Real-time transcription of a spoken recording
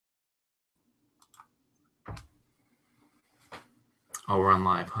Oh, we're on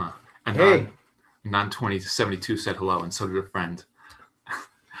live, huh? And Hey. non-2072 said hello, and so did a friend.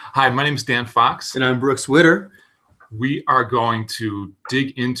 Hi, my name is Dan Fox. And I'm Brooks Witter. We are going to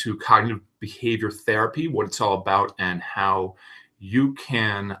dig into cognitive behavior therapy, what it's all about, and how you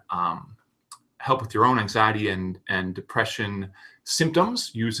can help with your own anxiety and depression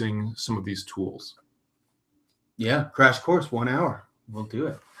symptoms using some of these tools. Yeah, crash course, 1 hour. We'll do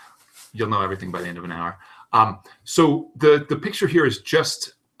it. You'll know everything by the end of an hour. So the picture here is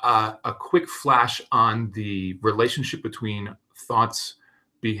just a quick flash on the relationship between thoughts,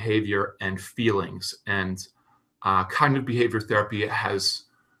 behavior, and feelings. And cognitive behavior therapy has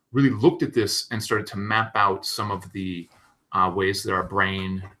really looked at this and started to map out some of the ways that our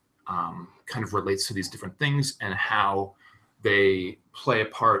brain kind of relates to these different things and how they play a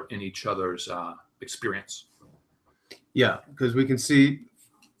part in each other's experience. Yeah, because we can see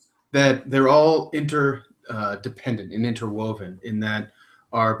that they're all interdependent and interwoven in that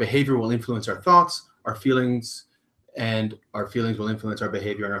our behavior will influence our thoughts, our feelings, and our feelings will influence our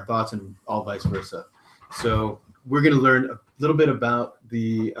behavior and our thoughts, and all vice versa. So we're going to learn a little bit about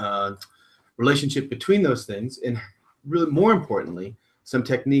the relationship between those things, and really more importantly, some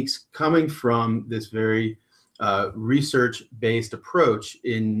techniques coming from this very research-based approach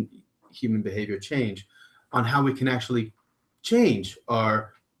in human behavior change on how we can actually change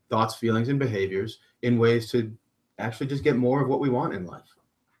our thoughts, feelings, and behaviors in ways to actually just get more of what we want in life.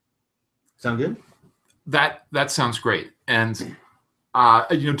 Sound good? That sounds great. And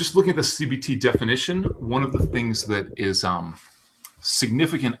just looking at the CBT definition, one of the things that is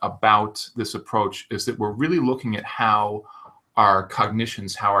significant about this approach is that we're really looking at how our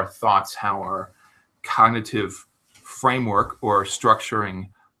cognitions, how our thoughts, how our cognitive framework or structuring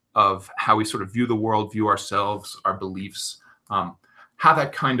of how we sort of view the world, view ourselves, our beliefs, how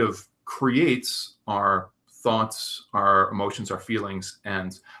that kind of creates our thoughts, our emotions, our feelings,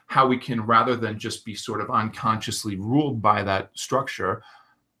 and how we can, rather than just be sort of unconsciously ruled by that structure,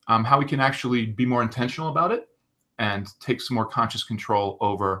 how we can actually be more intentional about it and take some more conscious control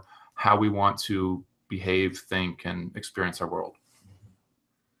over how we want to behave, think, and experience our world.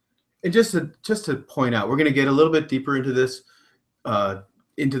 And just to point out, we're going to get a little bit deeper into this,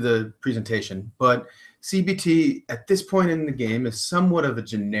 into the presentation, but CBT at this point in the game is somewhat of a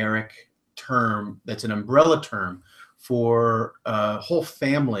generic term that's an umbrella term for a whole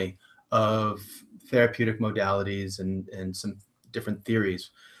family of therapeutic modalities and some different theories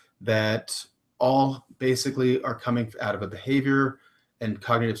that all basically are coming out of a behavior and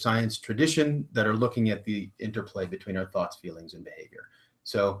cognitive science tradition that are looking at the interplay between our thoughts, feelings, and behavior.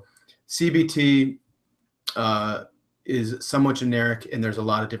 So CBT is somewhat generic, and there's a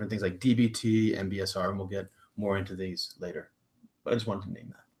lot of different things like DBT, MBSR, and we'll get more into these later. But I just wanted to name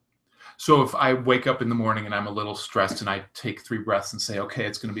that. So if I wake up in the morning and I'm a little stressed and I take 3 breaths and say, okay,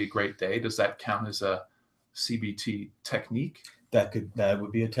 it's going to be a great day, does that count as a CBT technique? That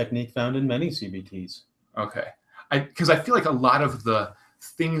would be a technique found in many CBTs. Okay. Because I feel like a lot of the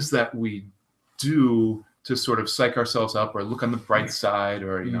things that we do to sort of psych ourselves up or look on the bright side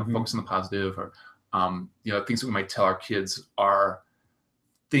or, focus on the positive or, things that we might tell our kids are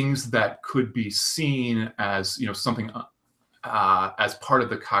things that could be seen as, something as part of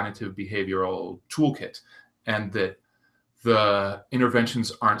the cognitive behavioral toolkit, and that the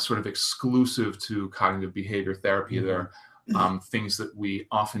interventions aren't sort of exclusive to cognitive behavior therapy. They're things that we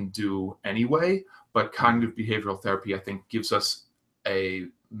often do anyway, but cognitive behavioral therapy, I think, gives us a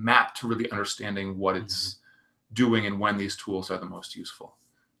map to really understanding what it's doing and when these tools are the most useful.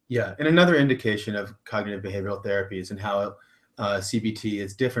 Yeah, and another indication of cognitive behavioral therapies and how CBT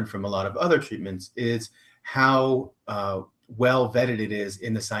is different from a lot of other treatments is how well vetted it is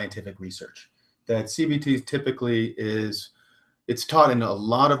in the scientific research. That CBT typically it's taught in a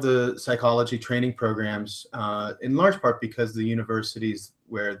lot of the psychology training programs, in large part because the universities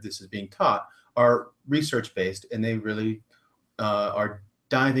where this is being taught are research-based, and they really are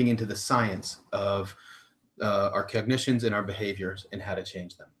diving into the science of our cognitions and our behaviors and how to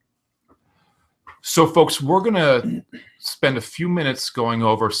change them. So folks, we're going to spend a few minutes going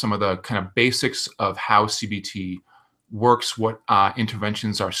over some of the kind of basics of how CBT works, what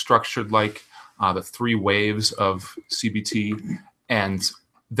interventions are structured like, the 3 waves of CBT, and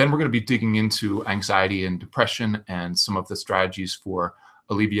then we're going to be digging into anxiety and depression and some of the strategies for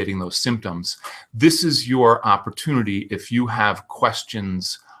alleviating those symptoms. This is your opportunity. If you have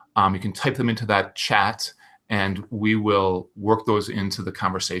questions, you can type them into that chat, and we will work those into the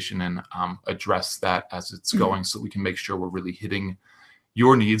conversation and address that as it's going so that we can make sure we're really hitting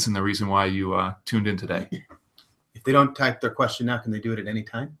your needs and the reason why you tuned in today. If they don't type their question now, can they do it at any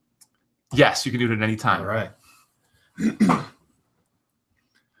time? Yes, you can do it at any time. All right.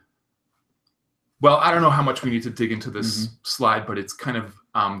 Well, I don't know how much we need to dig into this slide, but it's kind of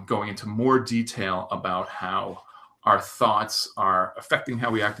going into more detail about how our thoughts are affecting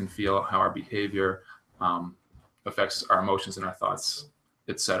how we act and feel, how our behavior affects our emotions and our thoughts,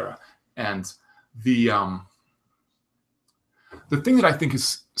 etc. And the thing that I think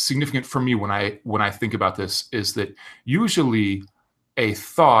is significant for me when I think about this is that usually a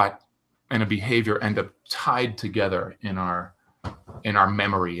thought and a behavior end up tied together in our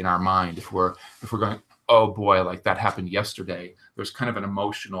memory, in our mind. If we're going, oh boy, like that happened yesterday, there's kind of an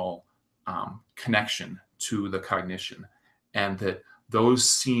emotional connection to the cognition, and that those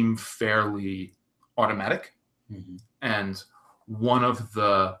seem fairly automatic. And one of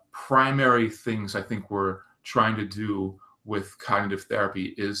the primary things I think we're trying to do with cognitive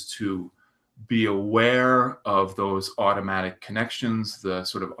therapy is to be aware of those automatic connections, the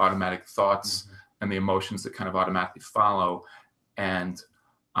sort of automatic thoughts and the emotions that kind of automatically follow, and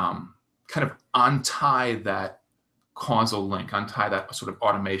kind of untie that causal link, untie that sort of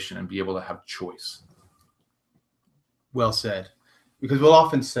automation, and be able to have choice. Well said. Because we'll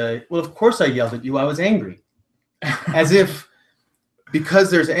often say, well, of course I yelled at you, I was angry. As if because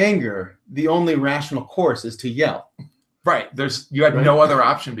there's anger, the only rational course is to yell. Right. You had no other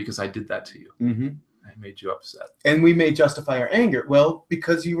option because I did that to you. I made you upset. And we may justify our anger. Well,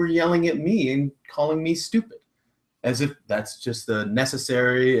 because you were yelling at me and calling me stupid. As if that's just the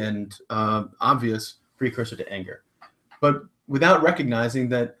necessary and obvious precursor to anger. But without recognizing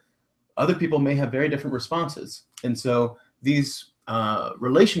that other people may have very different responses. And so these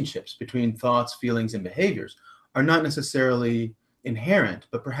relationships between thoughts, feelings, and behaviors are not necessarily inherent,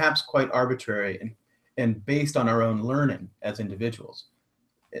 but perhaps quite arbitrary and based on our own learning as individuals.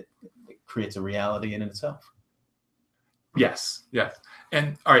 It creates a reality in itself. Yes.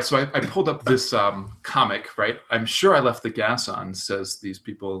 And all right, so I pulled up this comic, right? I'm sure I left the gas on, says these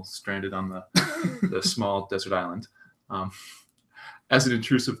people stranded on the small desert island, as an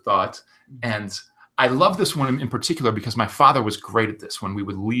intrusive thought. And I love this one in particular because my father was great at this. When we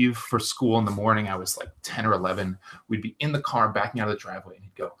would leave for school in the morning, I was like 10 or 11, we'd be in the car backing out of the driveway, and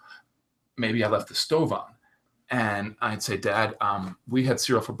he'd go, maybe I left the stove on. And I'd say, Dad, we had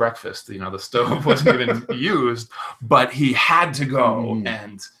cereal for breakfast. The stove wasn't even used, but he had to go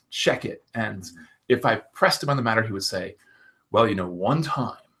and check it. And if I pressed him on the matter, he would say, well, one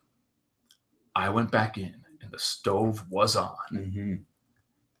time I went back in and the stove was on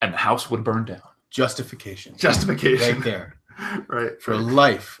and the house would burn down. Justification. Right there. Right. For a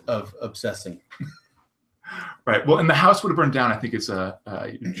life of obsessing. Right. Well, and the house would have burned down. I think it's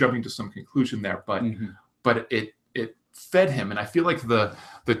jumping to some conclusion there, but it fed him. And I feel like the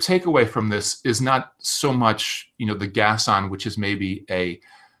takeaway from this is not so much, the gas on, which is maybe a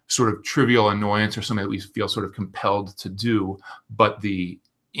sort of trivial annoyance or something that we feel sort of compelled to do, but the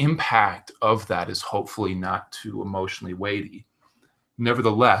impact of that is hopefully not too emotionally weighty.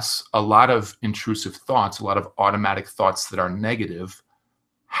 Nevertheless, a lot of intrusive thoughts, a lot of automatic thoughts that are negative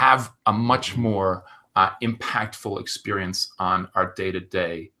have a much more impactful experience on our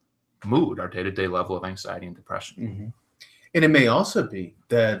day-to-day mood, our day-to-day level of anxiety and depression. And it may also be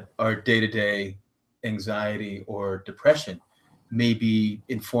that our day-to-day anxiety or depression may be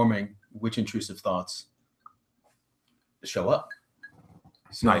informing which intrusive thoughts show up.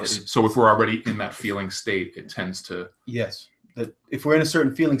 Nice. So if we're already in that feeling state, it tends to... Yes. That if we're in a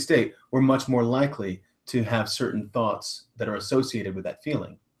certain feeling state, we're much more likely to have certain thoughts that are associated with that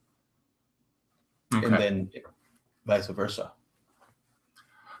feeling. Okay. And then vice versa.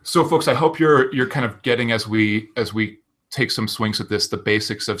 So folks, I hope you're kind of getting, as we take some swings at this, the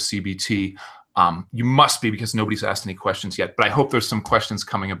basics of CBT. You must be, because nobody's asked any questions yet, but I hope there's some questions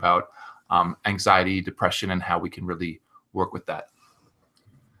coming about anxiety, depression, and how we can really work with that.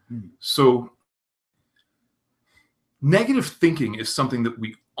 So negative thinking is something that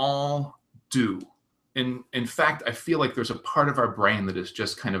we all do. In fact, I feel like there's a part of our brain that is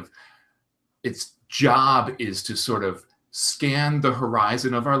just kind of, its job is to sort of scan the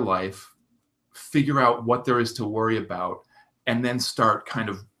horizon of our life, figure out what there is to worry about, and then start kind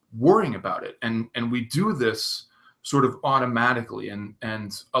of worrying about it. And we do this sort of automatically.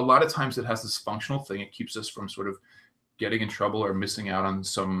 And a lot of times it has this functional thing. It keeps us from sort of getting in trouble or missing out on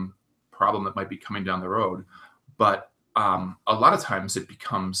some problem that might be coming down the road. But a lot of times it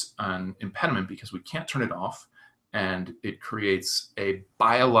becomes an impediment because we can't turn it off, and it creates a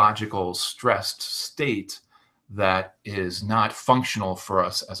biological stressed state that is not functional for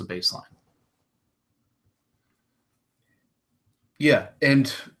us as a baseline. Yeah,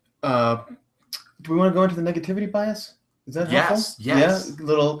 and do we want to go into the negativity bias? Is that helpful? Yes.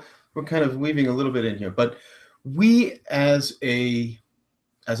 Yeah, we're kind of weaving a little bit in here, but we as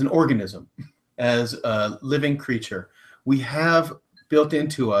an organism as a living creature, we have built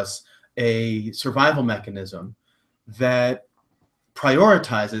into us a survival mechanism that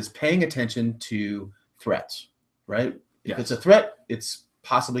prioritizes paying attention to threats, right? If it's a threat, it's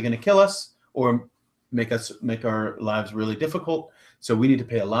possibly going to kill us or make our lives really difficult. So we need to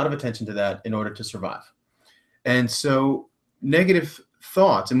pay a lot of attention to that in order to survive. And so negative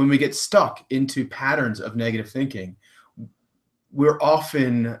thoughts, and when we get stuck into patterns of negative thinking, we're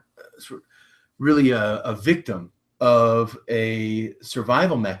often really a victim of a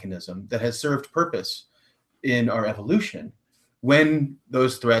survival mechanism that has served purpose in our evolution when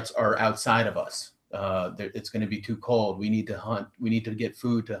those threats are outside of us. It's going to be too cold. We need to hunt. We need to get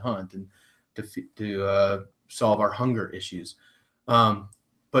food to hunt and to solve our hunger issues.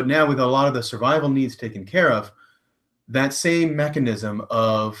 But now with a lot of the survival needs taken care of, that same mechanism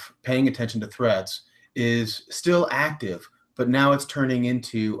of paying attention to threats is still active, but now it's turning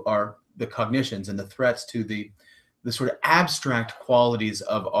into the cognitions and the threats to the sort of abstract qualities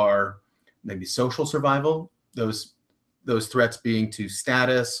of our maybe social survival, those threats being to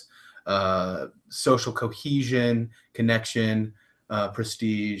status, social cohesion, connection,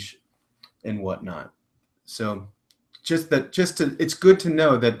 prestige, and whatnot. So it's good to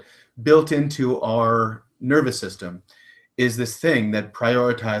know that built into our nervous system is this thing that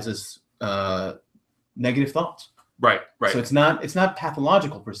prioritizes negative thoughts. Right. So it's not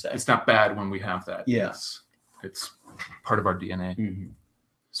pathological per se. It's not bad when we have that. Yes. It's part of our DNA,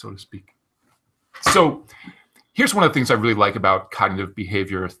 so to speak. So here's one of the things I really like about cognitive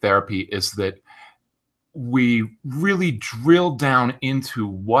behavior therapy is that we really drill down into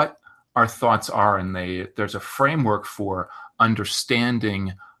what our thoughts are, and there's a framework for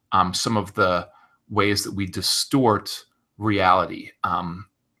understanding some of the ways that we distort reality.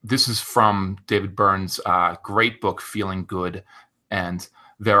 This is from David Byrne's great book, Feeling Good. And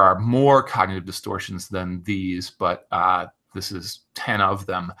there are more cognitive distortions than these, but this is 10 of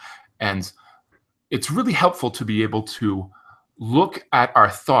them. And it's really helpful to be able to look at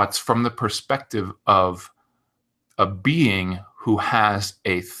our thoughts from the perspective of a being who has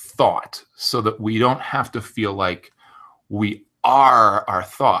a thought, so that we don't have to feel like we are our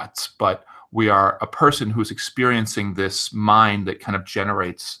thoughts, but we are a person who's experiencing this mind that kind of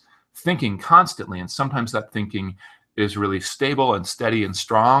generates thinking constantly. And sometimes that thinking is really stable and steady and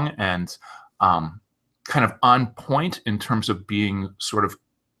strong and kind of on point in terms of being sort of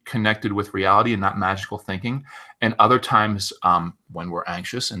connected with reality and not magical thinking. And other times when we're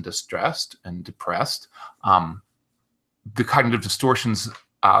anxious and distressed and depressed, the cognitive distortions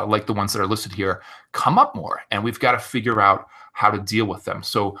like the ones that are listed here come up more, and we've got to figure out how to deal with them.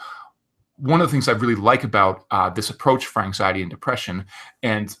 So one of the things I really like about this approach for anxiety and depression,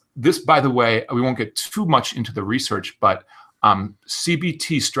 and this, by the way, we won't get too much into the research, but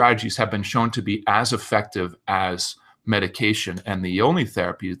CBT strategies have been shown to be as effective as medication, and the only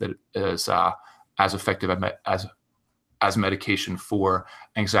therapy that is as effective as medication for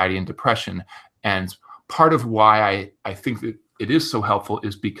anxiety and depression. And part of why I think that it is so helpful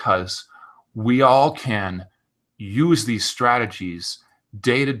is because we all can use these strategies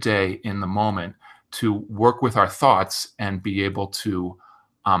day to day in the moment to work with our thoughts and be able to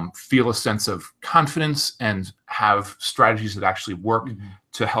feel a sense of confidence and have strategies that actually work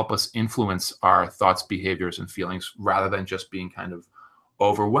to help us influence our thoughts, behaviors, and feelings rather than just being kind of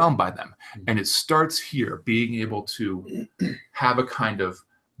overwhelmed by them. And it starts here, being able to have a kind of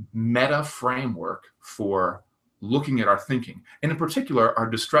meta framework for looking at our thinking, and in particular, our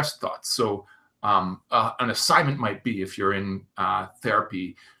distressed thoughts. So an assignment might be, if you're in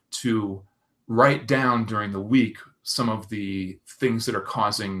therapy, to write down during the week some of the things that are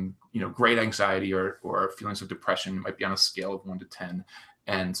causing, great anxiety or feelings of depression. It might be on a scale of 1 to 10.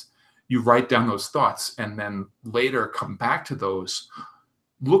 And you write down those thoughts and then later come back to those,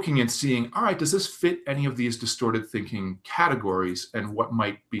 looking and seeing, all right, does this fit any of these distorted thinking categories, and what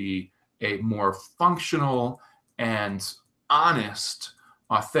might be a more functional and honest,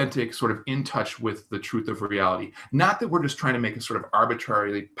 authentic, sort of in touch with the truth of reality. Not that we're just trying to make a sort of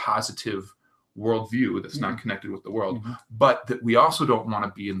arbitrarily positive worldview that's not connected with the world, but that we also don't want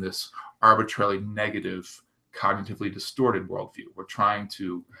to be in this arbitrarily negative, cognitively distorted worldview. We're trying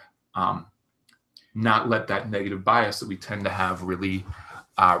to not let that negative bias that we tend to have really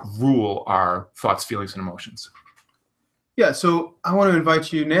rule our thoughts, feelings, and emotions. Yeah, so I want to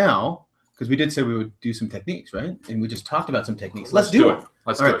invite you now, because we did say we would do some techniques, right? And we just talked about some techniques. Let's do it.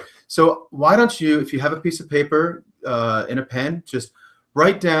 Let's do it. So why don't you, if you have a piece of paper and a pen, just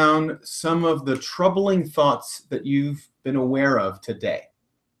write down some of the troubling thoughts that you've been aware of today.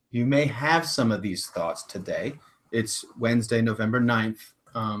 You may have some of these thoughts today. It's Wednesday, November 9th,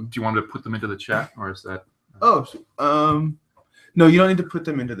 Do you want me to put them into the chat, or is that? No, you don't need to put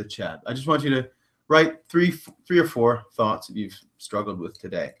them into the chat. I just want you to write three or four thoughts that you've struggled with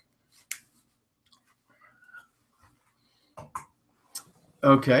today.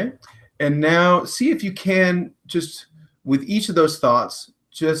 Okay. And now see if you can just, with each of those thoughts,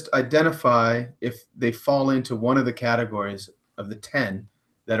 just identify if they fall into one of the categories of the 10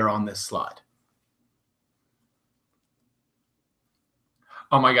 that are on this slide.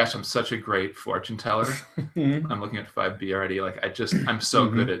 Oh my gosh, I'm such a great fortune teller. I'm looking at 5B already. Like I'm so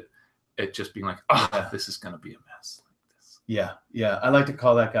good at just being like, oh, this is gonna be a mess. Like this. Yeah, yeah. I like to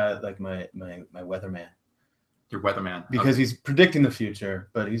call that guy like my weatherman. Your weatherman. Because he's predicting the future,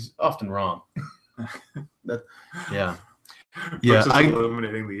 but he's often wrong. Yeah. Yeah. Just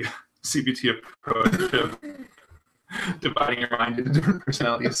illuminating the CBT approach of dividing your mind into different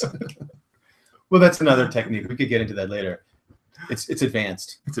personalities. Well, that's another technique. We could get into that later. It's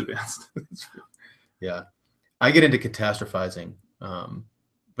advanced. It's advanced. Yeah. I get into catastrophizing,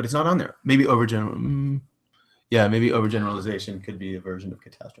 but it's not on there. Maybe overgeneral. Yeah, maybe overgeneralization could be a version of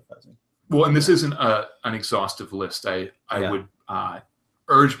catastrophizing. Well, and this isn't an exhaustive list. I would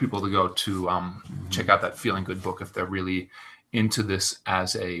urge people to go to check out that Feeling Good book if they're really into this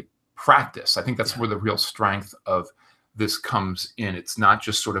as a practice. I think that's where the real strength of this comes in. It's not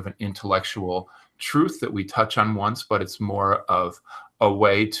just sort of an intellectual truth that we touch on once, but it's more of a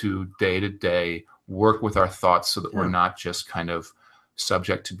way to day work with our thoughts so that we're not just kind of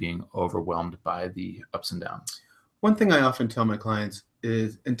subject to being overwhelmed by the ups and downs. One thing I often tell my clients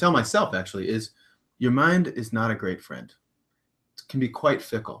is, and tell myself actually, is your mind is not a great friend. It can be quite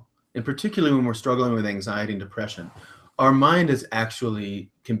fickle. And particularly when we're struggling with anxiety and depression, our mind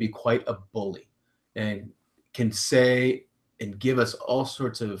can be quite a bully and can say and give us all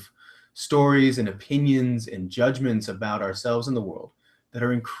sorts of stories and opinions and judgments about ourselves and the world that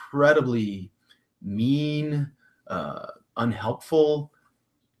are incredibly mean, unhelpful,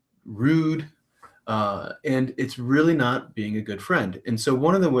 rude, and it's really not being a good friend. And so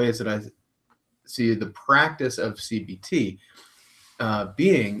one of the ways that I see the practice of CBT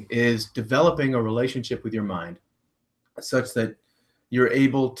being is developing a relationship with your mind such that you're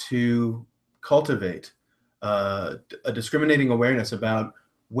able to cultivate a discriminating awareness about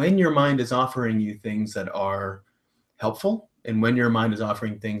when your mind is offering you things that are helpful and when your mind is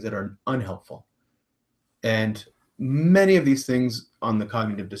offering things that are unhelpful. And many of these things on the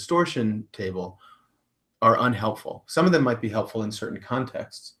cognitive distortion table are unhelpful. Some of them might be helpful in certain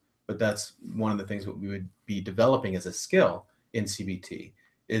contexts, but that's one of the things that we would be developing as a skill in CBT,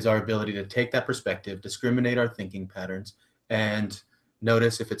 is our ability to take that perspective, discriminate our thinking patterns, and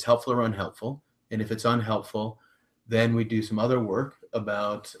notice if it's helpful or unhelpful. And if it's unhelpful, then we do some other work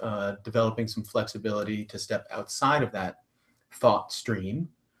about developing some flexibility to step outside of that thought stream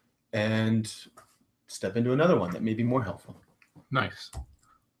and step into another one that may be more helpful. Nice.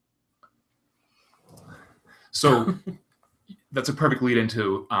 So that's a perfect lead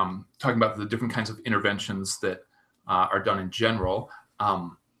into talking about the different kinds of interventions that are done in general.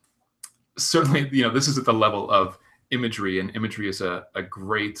 Certainly, this is at the level of imagery, and imagery is a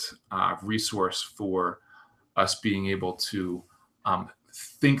great resource for us being able to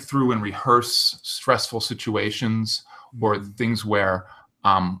think through and rehearse stressful situations or things where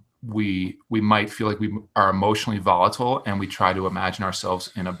we might feel like we are emotionally volatile, and we try to imagine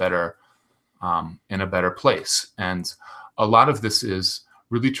ourselves in a better place. And a lot of this is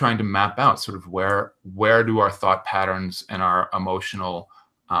really trying to map out sort of where do our thought patterns and our emotional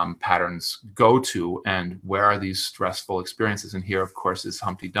patterns go to, and where are these stressful experiences. And here, of course, is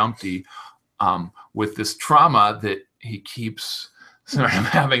Humpty Dumpty with this trauma that he keeps sort of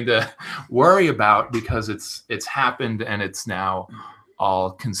having to worry about because it's happened and it's now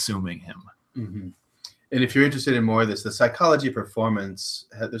all consuming him. Mm-hmm. And if you're interested in more of this, the psychology of performance,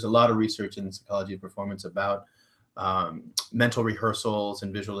 there's a lot of research in psychology of performance about mental rehearsals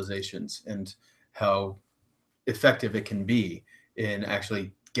and visualizations and how effective it can be in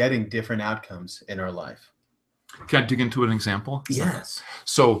actually getting different outcomes in our life. Can I dig into an example? Yes.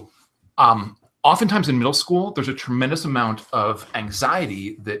 So oftentimes in middle school, there's a tremendous amount of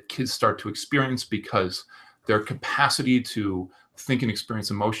anxiety that kids start to experience because their capacity to think and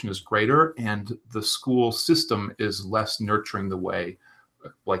experience emotion is greater, and the school system is less nurturing the way,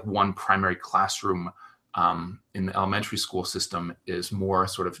 like one primary classroom in the elementary school system is more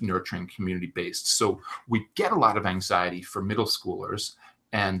sort of nurturing, community-based. So we get a lot of anxiety for middle schoolers,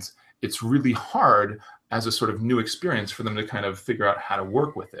 and it's really hard as a sort of new experience for them to kind of figure out how to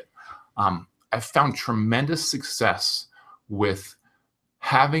work with it. I've found tremendous success with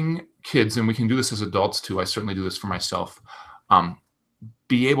having kids, and we can do this as adults too, I certainly do this for myself,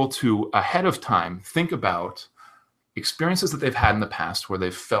 be able to, ahead of time, think about experiences that they've had in the past where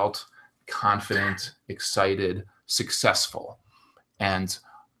they've felt confident, excited, successful. And,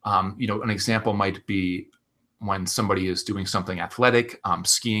 an example might be when somebody is doing something athletic,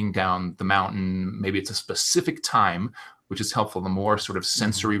 skiing down the mountain. Maybe it's a specific time, which is helpful. The more sort of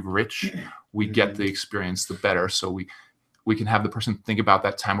sensory rich we get the experience, the better. So we can have the person think about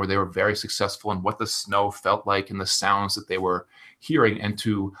that time where they were very successful and what the snow felt like and the sounds that they were hearing, and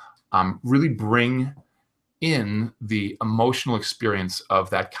to really bring in the emotional experience of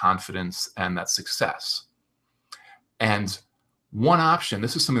that confidence and that success. And one option,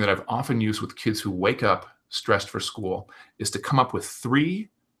 this is something that I've often used with kids who wake up stressed for school, is to come up with 3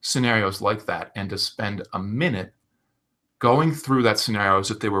 scenarios like that and to spend a minute going through that scenario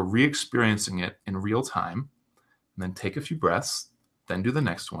as if they were re-experiencing it in real time, and then take a few breaths, then do the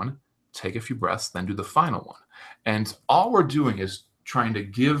next one, take a few breaths, then do the final one. And all we're doing is trying to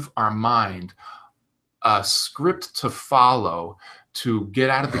give our mind a script to follow to get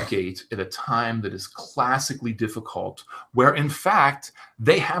out of the gate at a time that is classically difficult, where in fact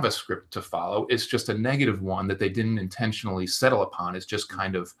they have a script to follow. It's just a negative one that they didn't intentionally settle upon. It's just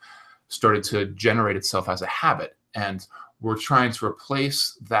kind of started to generate itself as a habit. And we're trying to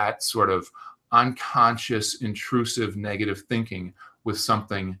replace that sort of unconscious, intrusive, negative thinking with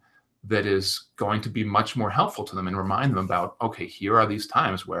something that is going to be much more helpful to them and remind them about, okay, here are these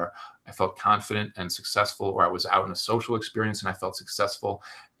times where I felt confident and successful, or I was out in a social experience and I felt successful.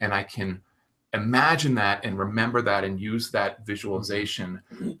 And I can imagine that and remember that and use that visualization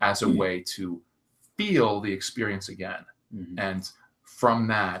as a way to feel the experience again. And from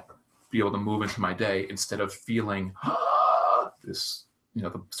that, be able to move into my day instead of feeling this,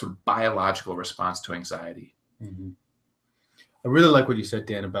 the sort of biological response to anxiety. I really like what you said,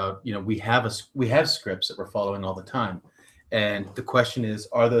 Dan, about, we have scripts that we're following all the time. And the question is,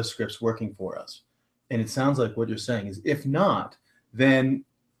 are those scripts working for us? And it sounds like what you're saying is, if not, then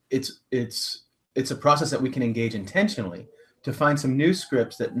it's a process that we can engage intentionally to find some new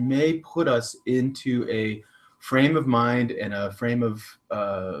scripts that may put us into a frame of mind and a frame of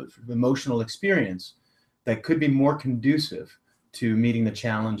emotional experience that could be more conducive to meeting the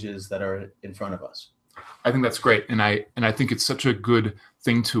challenges that are in front of us. I think that's great. And I think it's such a good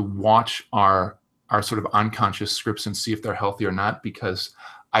thing to watch our sort of unconscious scripts and see if they're healthy or not, because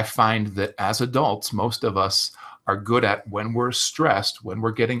I find that as adults, most of us are good at, when we're stressed, when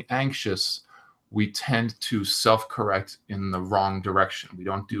we're getting anxious, we tend to self-correct in the wrong direction. We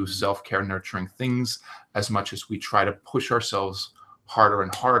don't do self-care nurturing things as much as we try to push ourselves harder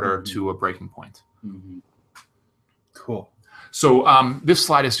and harder to a breaking point. Cool. So this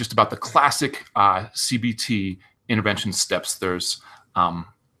slide is just about the classic CBT intervention steps. There's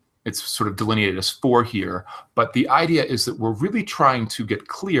it's sort of delineated as 4 here, but the idea is that we're really trying to get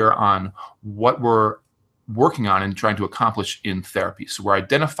clear on what we're working on and trying to accomplish in therapy. So we're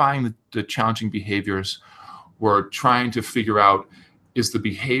identifying the challenging behaviors. We're trying to figure out, is the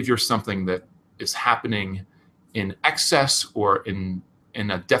behavior something that is happening in excess or in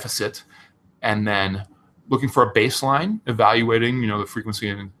a deficit? And then looking for a baseline, evaluating, the frequency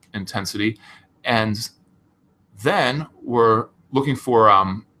and intensity. And then we're looking for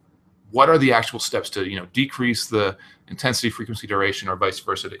what are the actual steps to, decrease the intensity, frequency, duration, or vice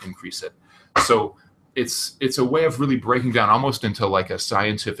versa to increase it. So it's a way of really breaking down almost into like a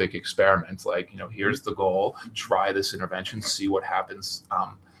scientific experiment. Like, here's the goal, try this intervention, see what happens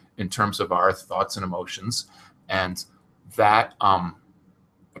in terms of our thoughts and emotions. And that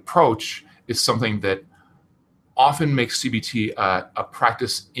approach is something that often makes CBT a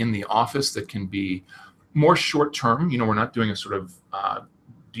practice in the office that can be more short-term. We're not doing a sort of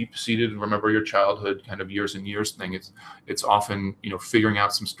deep-seated, remember your childhood kind of years and years thing. It's often, figuring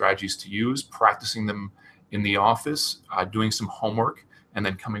out some strategies to use, practicing them in the office, doing some homework, and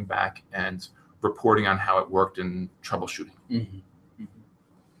then coming back and reporting on how it worked and troubleshooting.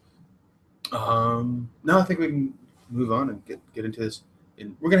 Now I think we can move on and get into this.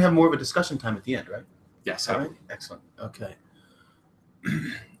 We're going to have more of a discussion time at the end, right? Yes. All right. Excellent. Okay.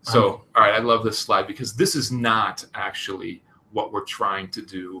 So, all right, I love this slide because this is not actually what we're trying to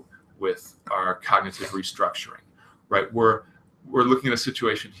do with our cognitive restructuring, right? We're looking at a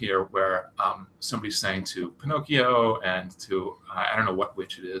situation here where somebody's saying to Pinocchio and to, I don't know what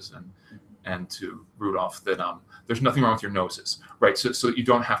witch it is, and to Rudolph that there's nothing wrong with your noses, right? So that you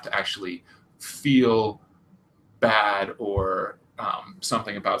don't have to actually feel bad or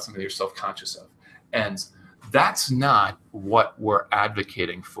something about something that you're self-conscious of. And that's not what we're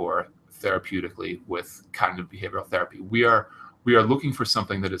advocating for therapeutically with cognitive behavioral therapy. We are looking for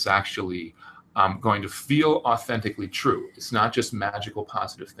something that is actually going to feel authentically true. It's not just magical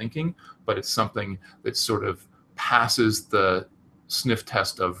positive thinking, but it's something that sort of passes the sniff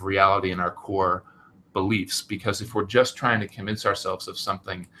test of reality in our core beliefs. Because if we're just trying to convince ourselves of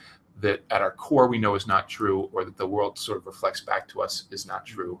something that at our core we know is not true, or that the world sort of reflects back to us is not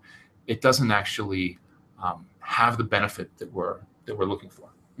true, it doesn't actually have the benefit that we're looking for.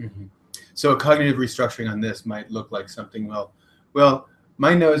 Mm-hmm. So a cognitive restructuring on this might look like something, well,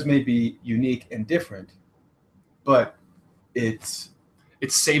 my nose may be unique and different, but it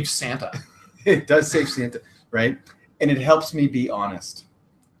saves Santa. It does save Santa, right? And it helps me be honest.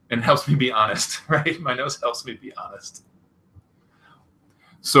 And it helps me be honest, right? My nose helps me be honest.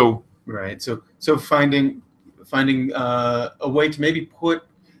 So right. So finding a way to maybe put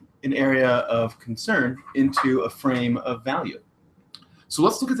an area of concern into a frame of value. So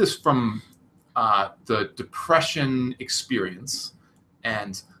let's look at this from the depression experience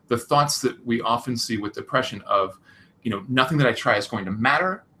and the thoughts that we often see with depression of, nothing that I try is going to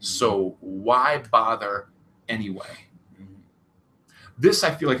matter, so why bother anyway? This,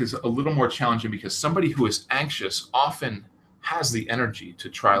 I feel like, is a little more challenging because somebody who is anxious often has the energy to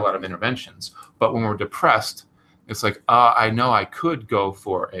try a lot of interventions. But when we're depressed, it's like, I know I could go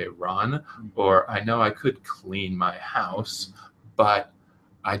for a run, or I know I could clean my house, but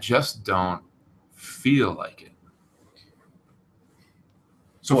I just don't feel like it.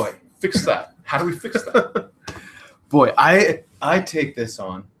 So boy, fix that. How do we fix that? Boy, I take this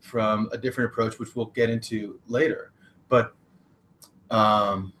on from a different approach, which we'll get into later. But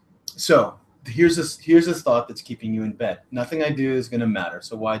so here's this thought that's keeping you in bed. Nothing I do is going to matter,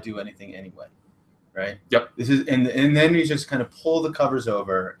 so why do anything anyway? Right? Yep. This is and then you just kind of pull the covers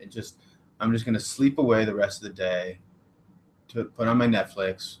over and I'm just going to sleep away the rest of the day, to put on my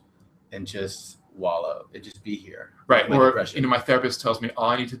Netflix and just wallow and just be here. Right. My or depression. my therapist tells me all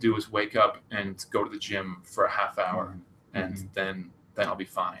I need to do is wake up and go to the gym for a half hour, and then I'll be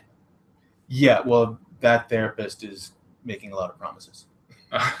fine. Yeah. Well, that therapist is making a lot of promises.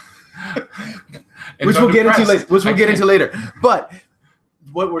 Which we'll get into later. But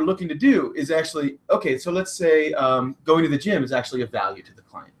what we're looking to do is actually, okay, so let's say going to the gym is actually a value to the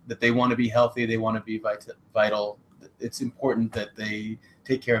client, that they want to be healthy, they want to be vital. It's important that they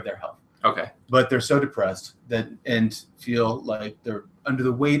take care of their health. Okay. But they're so depressed and feel like they're under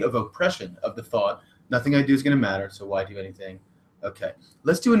the weight of oppression of the thought, nothing I do is going to matter, so why do anything? Okay.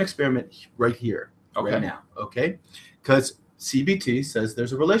 Let's do an experiment right here, right now, okay? Because CBT says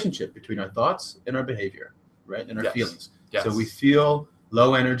there's a relationship between our thoughts and our behavior, right? And our feelings. Yes. So we feel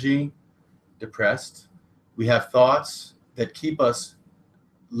low energy, depressed. We have thoughts that keep us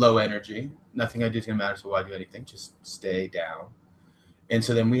low energy. Nothing I do is going to matter, so why do anything? Just stay down. And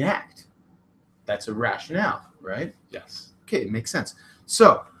so then we act. That's a rationale, right? Yes. Okay, it makes sense.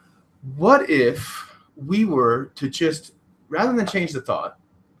 So what if we were to just, rather than change the thought,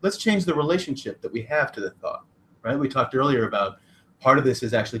 let's change the relationship that we have to the thought, right? We talked earlier about part of this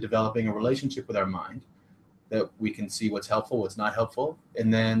is actually developing a relationship with our mind, that we can see what's helpful, what's not helpful,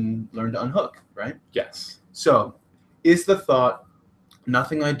 and then learn to unhook, right? Yes. So is the thought,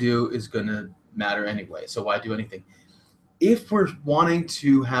 nothing I do is going to matter anyway, so why do anything? If we're wanting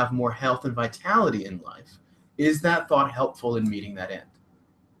to have more health and vitality in life, is that thought helpful in meeting that end?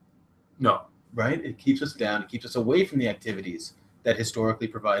 No. Right? It keeps us down. It keeps us away from the activities that historically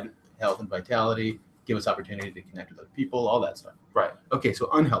provide health and vitality, give us opportunity to connect with other people, all that stuff. Right. Okay,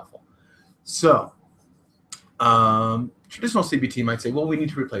 so unhelpful. So traditional CBT might say, well, we need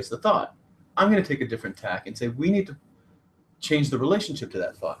to replace the thought. I'm going to take a different tack and say we need to change the relationship to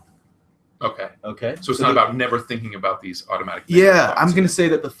that thought. Okay. Okay. So it's not about never thinking about these automatic things. Yeah, I'm going to say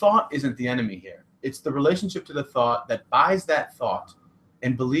that the thought isn't the enemy here. It's the relationship to the thought that buys that thought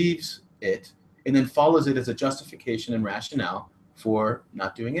and believes it and then follows it as a justification and rationale for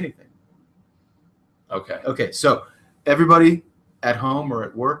not doing anything. Okay. Okay, so everybody at home or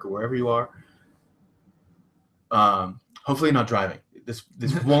at work or wherever you are, hopefully you're not driving. This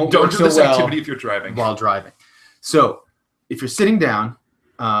won't Don't work do so this well activity if you're driving. while driving. So if you're sitting down,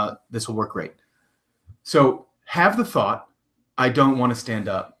 this will work great. So have the thought, I don't want to stand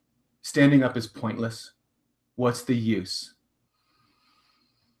up. Standing up is pointless. What's the use?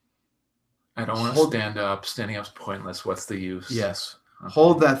 I don't want to stand up. Standing up is pointless. What's the use? Yes. Okay.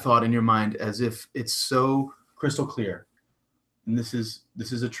 Hold that thought in your mind as if it's so crystal clear. And this is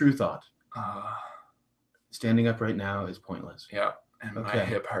a true thought. Standing up right now is pointless. Yeah. And my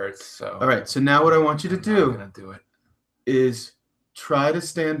hip hurts. So. All right. So now what I want you to do I'm gonna do it. is try to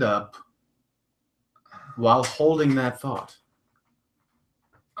stand up while holding that thought.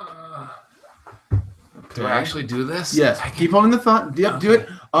 Do I actually do this? Yes. Keep holding the thought. Yep, do it.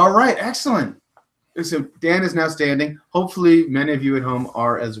 All right. Excellent. So Dan is now standing. Hopefully many of you at home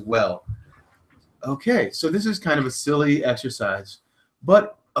are as well. Okay, so this is kind of a silly exercise,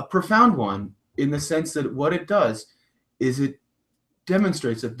 but a profound one in the sense that what it does is it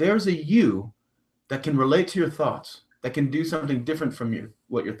demonstrates that there's a you that can relate to your thoughts, that can do something different from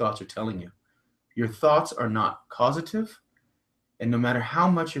what your thoughts are telling you. Your thoughts are not causative, and no matter how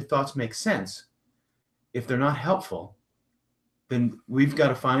much your thoughts make sense, if they're not helpful, then we've got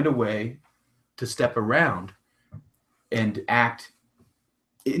to find a way to step around and act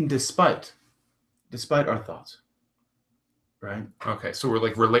in despite our thoughts, right? Okay, so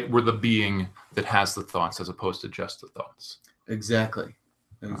we're the being that has the thoughts as opposed to just the thoughts. Exactly.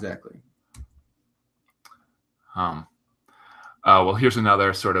 Well, here's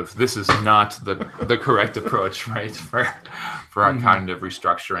another sort of, this is not the correct approach, right, for our cognitive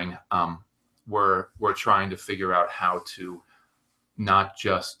restructuring. We're trying to figure out how to not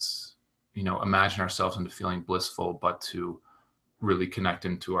just, imagine ourselves into feeling blissful, but to really connect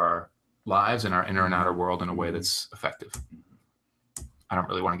into our lives and our inner and outer world in a way that's effective. I don't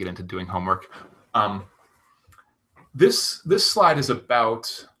really want to get into doing homework. This slide is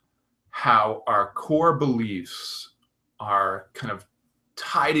about how our core beliefs are kind of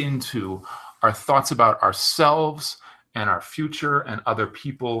tied into our thoughts about ourselves and our future and other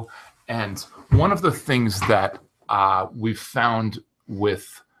people. And one of the things that we've found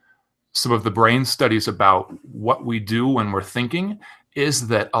with some of the brain studies about what we do when we're thinking is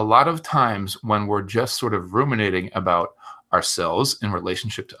that a lot of times when we're just sort of ruminating about ourselves in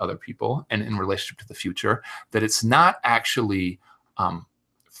relationship to other people and in relationship to the future, that it's not actually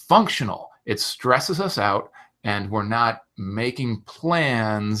functional. It stresses us out, and we're not making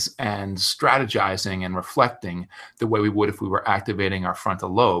plans and strategizing and reflecting the way we would if we were activating our frontal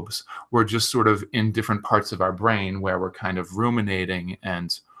lobes. We're just sort of in different parts of our brain where we're kind of ruminating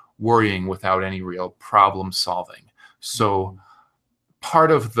and worrying without any real problem solving. So part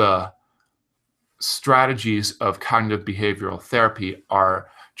of the strategies of cognitive behavioral therapy are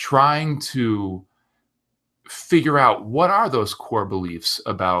trying to figure out what are those core beliefs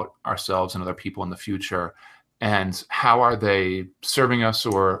about ourselves and other people in the future, and how are they serving us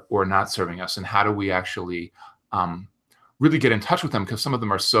or not serving us, and how do we actually really get in touch with them, because some of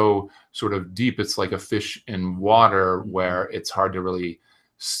them are so sort of deep. It's like a fish in water where it's hard to really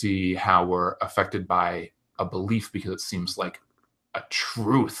see how we're affected by a belief, because it seems like a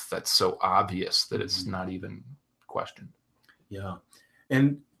truth that's so obvious that it's not even questioned. Yeah.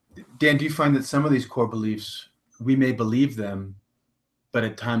 And Dan, do you find that some of these core beliefs, we may believe them, but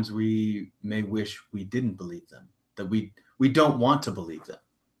at times we may wish we didn't believe them, that we don't want to believe them?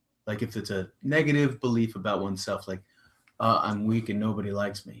 Like if it's a negative belief about oneself, like I'm weak and nobody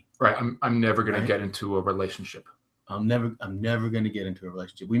likes me. Right. I'm never going to get into a relationship. I'm never going to get into a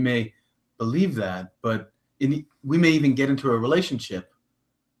relationship. We may believe that, but we may even get into a relationship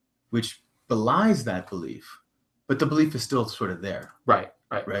which belies that belief, but the belief is still sort of there. Right.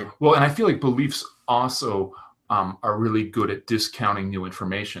 Well, and I feel like beliefs also are really good at discounting new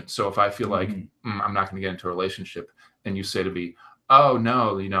information. So if I feel like I'm not going to get into a relationship, and you say to me, oh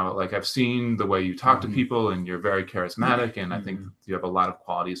no, like I've seen the way you talk to people and you're very charismatic, and I think you have a lot of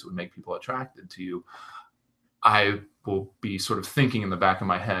qualities that would make people attracted to you, I will be sort of thinking in the back of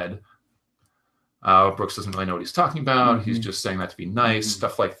my head, Brooks doesn't really know what he's talking about. He's just saying that to be nice,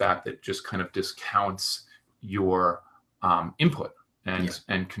 stuff like that, that just kind of discounts your input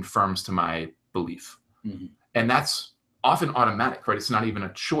and confirms to my belief. And that's often automatic, right? It's not even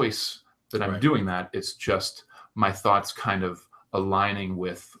a choice that I'm doing that. It's just my thoughts kind of aligning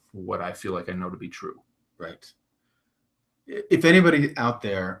with what I feel like I know to be true. Right. If anybody out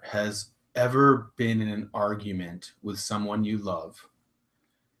there has ever been in an argument with someone you love,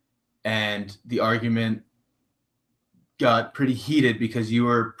 and the argument got pretty heated because you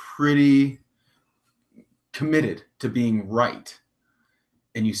were pretty committed to being right,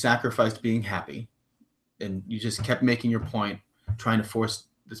 and you sacrificed being happy, and you just kept making your point, trying to force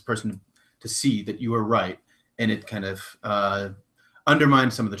this person to see that you were right, and it kind of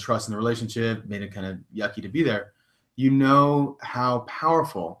undermined some of the trust in the relationship, made it kind of yucky to be there. You know how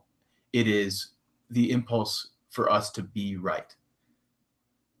powerful it is, the impulse for us to be right.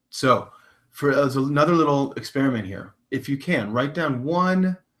 So as another little experiment here, if you can, write down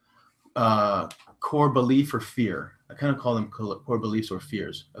one core belief or fear. I kind of call them core beliefs or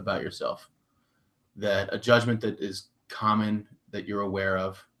fears about yourself. That a judgment that is common that you're aware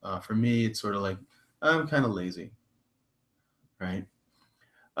of. For me, it's sort of like, I'm kind of lazy, right?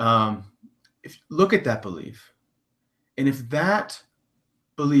 If look at that belief, and if that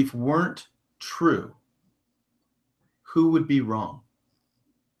belief weren't true, who would be wrong?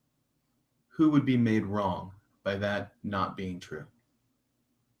 who would be made wrong by that not being true?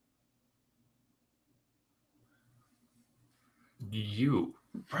 You.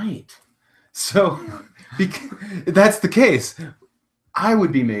 Right. So that's the case. I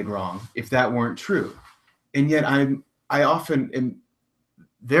would be made wrong if that weren't true. And yet I often am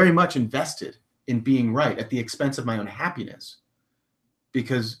very much invested in being right at the expense of my own happiness,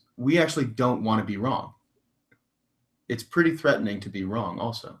 because we actually don't want to be wrong. It's pretty threatening to be wrong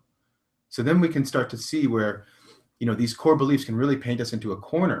also. So then we can start to see where, these core beliefs can really paint us into a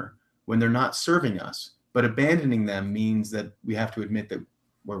corner when they're not serving us, but abandoning them means that we have to admit that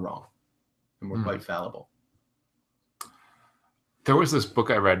we're wrong and we're quite fallible. There was this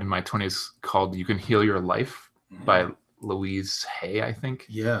book I read in my 20s called You Can Heal Your Life by Louise Hay, I think.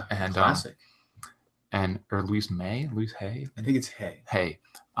 Yeah, and classic. Or Louise Hay? I think it's Hay. Hay.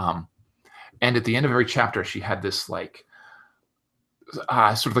 And at the end of every chapter, she had this like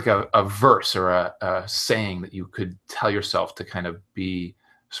sort of like a verse or a saying that you could tell yourself to kind of be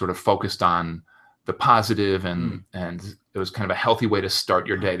sort of focused on the positive, and it was kind of a healthy way to start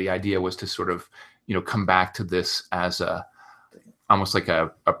your day. The idea was to sort of, come back to this as almost like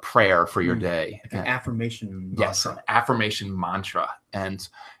a prayer for your day. Like an affirmation mantra. Yes, an affirmation mantra. And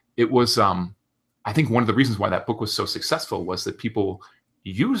it was, I think one of the reasons why that book was so successful was that people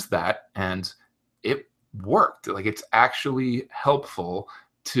used that and it worked. Like, it's actually helpful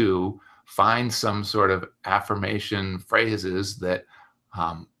to find some sort of affirmation phrases that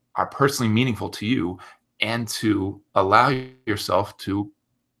are personally meaningful to you, and to allow yourself to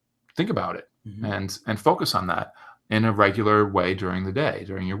think about it and focus on that in a regular way during the day,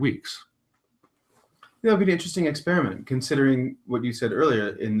 during your weeks. That would be an interesting experiment, considering what you said earlier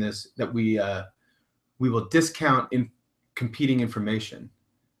in this, that we will discount competing information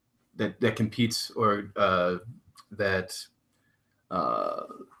that competes or that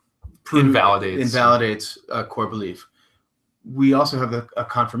invalidates a core belief. We also have a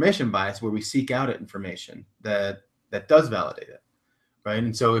confirmation bias where we seek out information that does validate it, right?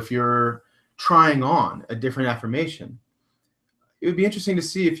 And so if you're trying on a different affirmation, it would be interesting to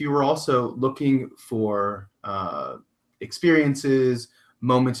see if you were also looking for experiences,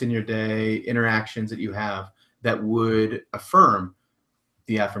 moments in your day, interactions that you have that would affirm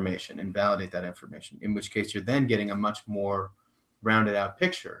the affirmation and validate that information, in which case you're then getting a much more rounded out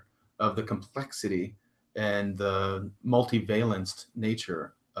picture of the complexity and the multivalenced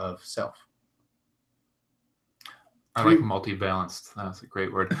nature of self. I like multivalenced. That's a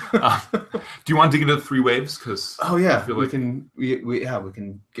great word. Do you want to dig into the 3 waves? Because we can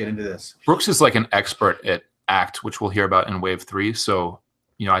get into this. Brooks is like an expert at ACT, which we'll hear about in wave 3. So,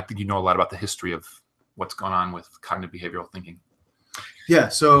 I think you know a lot about the history of what's going on with cognitive behavioral thinking. Yeah.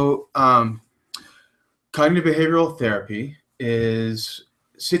 So, cognitive behavioral therapy is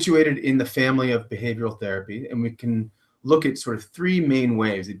situated in the family of behavioral therapy, and we can look at sort of 3 main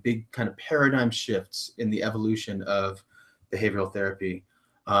waves, the big kind of paradigm shifts in the evolution of behavioral therapy.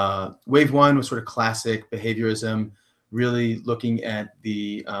 Wave 1 was sort of classic behaviorism, really looking at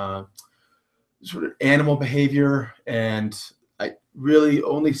the sort of animal behavior, and really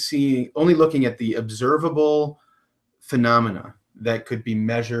only looking at the observable phenomena that could be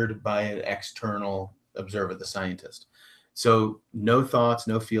measured by an external observer, the scientist. So no thoughts,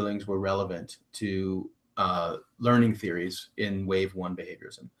 no feelings were relevant to learning theories in wave 1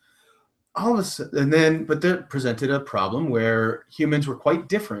 behaviorism. All of a sudden, but that presented a problem where humans were quite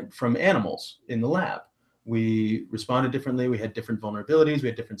different from animals in the lab. We responded differently. We had different vulnerabilities. We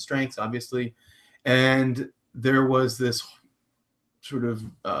had different strengths, obviously. And there was this sort of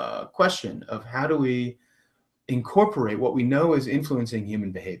question of how do we incorporate what we know is influencing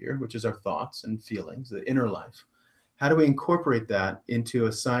human behavior, which is our thoughts and feelings, the inner life. How do we incorporate that into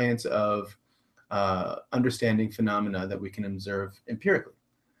a science of understanding phenomena that we can observe empirically?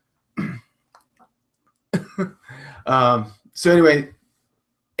 So anyway,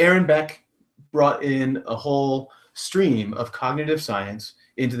 Aaron Beck brought in a whole stream of cognitive science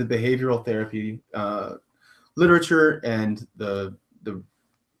into the behavioral therapy literature and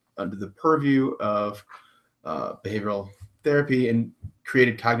under the purview of behavioral therapy, and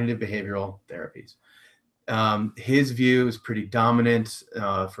created cognitive behavioral therapies. His view is pretty dominant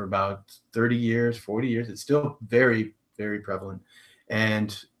for about 30 years, 40 years. It's still very, very prevalent.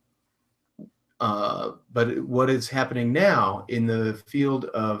 And but what is happening now in the field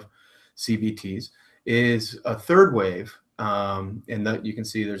of CBTs is a 3rd wave. And that you can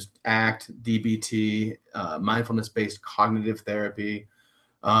see there's ACT, DBT, mindfulness-based cognitive therapy,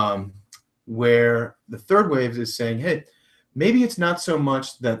 where the 3rd wave is saying, hey, maybe it's not so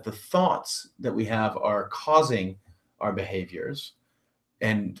much that the thoughts that we have are causing our behaviors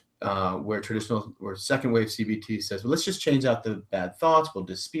and where second wave CBT says, well, let's just change out the bad thoughts. We'll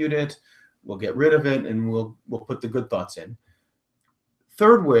dispute it. We'll get rid of it, and we'll put the good thoughts in.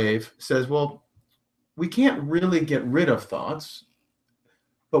 Third wave says, well, we can't really get rid of thoughts,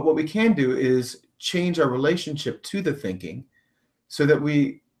 but what we can do is change our relationship to the thinking so that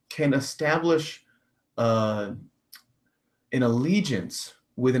we can establish an allegiance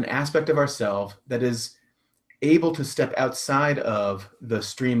with an aspect of ourselves that is able to step outside of the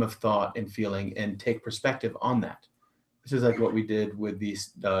stream of thought and feeling and take perspective on that. This is like what we did with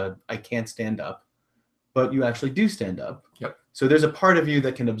these, I can't stand up, but you actually do stand up. Yep. So there's a part of you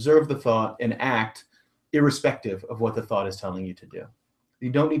that can observe the thought and act irrespective of what the thought is telling you to do. You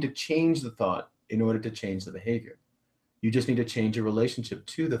don't need to change the thought in order to change the behavior. You just need to change your relationship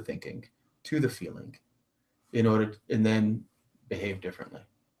to the thinking, to the feeling, and then behave differently.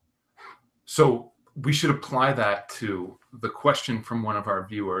 So we should apply that to the question from one of our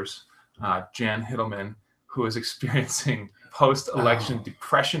viewers, Jan Hittleman, who is experiencing post-election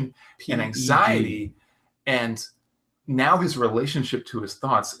depression and anxiety. And now his relationship to his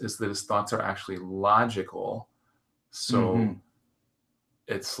thoughts is that his thoughts are actually logical. So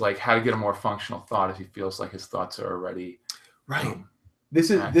it's like how to get a more functional thought if he feels like his thoughts are already right.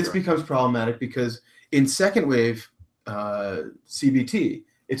 This becomes problematic because in second wave CBT,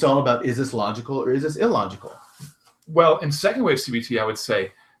 it's all about, is this logical or is this illogical? Well, in second wave CBT, I would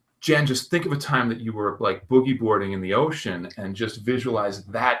say, Jan, just think of a time that you were like boogie boarding in the ocean and just visualize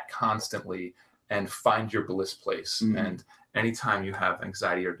that constantly and find your bliss place. And anytime you have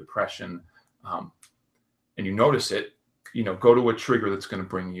anxiety or depression and you notice it, go to a trigger that's going to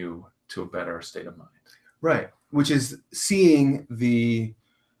bring you to a better state of mind. Right. Which is seeing the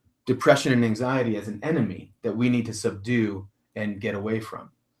depression and anxiety as an enemy that we need to subdue and get away from.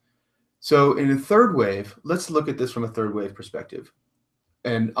 So in a third wave, let's look at this from a third wave perspective.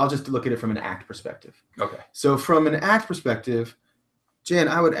 And I'll just look at it from an ACT perspective. Okay. So from an ACT perspective, Jan,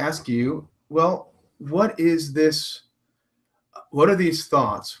 I would ask you, well, what is this? What are these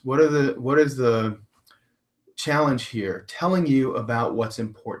thoughts? What is the challenge here telling you about what's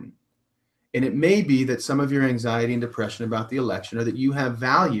important? And it may be that some of your anxiety and depression about the election, or that you have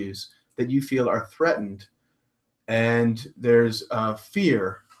values that you feel are threatened, and there's a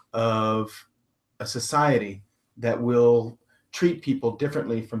fear of a society that will treat people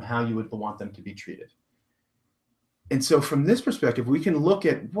differently from how you would want them to be treated. And so from this perspective, we can look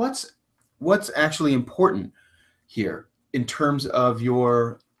at what's actually important here in terms of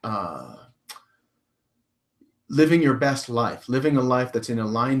your living your best life, living a life that's in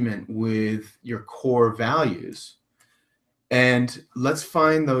alignment with your core values. And let's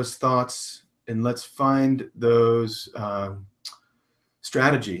find those thoughts and let's find those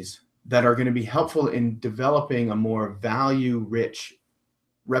strategies that are going to be helpful in developing a more value-rich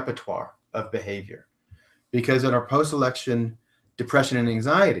repertoire of behavior. Because in our post-election depression and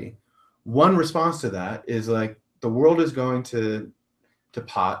anxiety, one response to that is like, the world is going to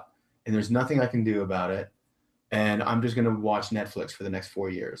pot, and there's nothing I can do about it, and I'm just going to watch Netflix for the next 4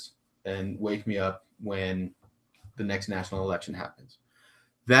 years and wake me up when the next national election happens.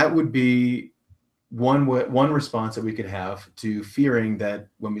 That would be one response that we could have to fearing that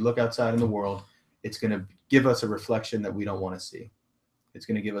when we look outside in the world, it's going to give us a reflection that we don't want to see. It's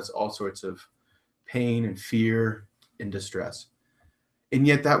going to give us all sorts of pain and fear and distress. And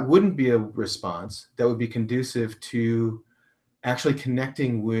yet that wouldn't be a response that would be conducive to actually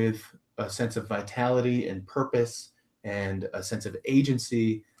connecting with a sense of vitality and purpose and a sense of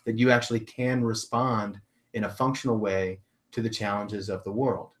agency that you actually can respond in a functional way to the challenges of the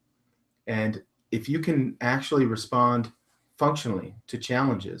world. And if you can actually respond functionally to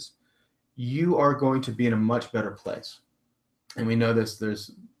challenges, you are going to be in a much better place. And we know this,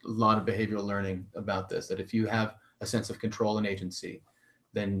 there's a lot of behavioral learning about this, that if you have a sense of control and agency,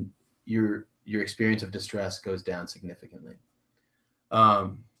 then your experience of distress goes down significantly.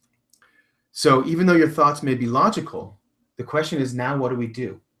 So even though your thoughts may be logical, the question is now, what do we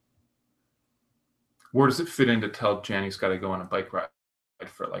do? Where does it fit in to tell Janny's got to go on a bike ride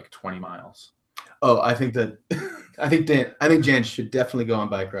for like 20 miles? Oh, I think Jan should definitely go on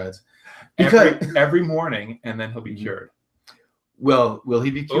bike rides. Every morning, and then he'll be cured. Well, will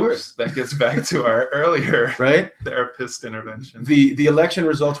he be cured? Oops, that gets back to our earlier right therapist intervention. The election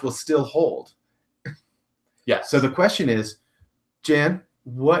results will still hold. Yes. So the question is, Jan,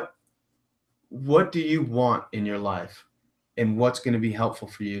 what do you want in your life, and what's going to be helpful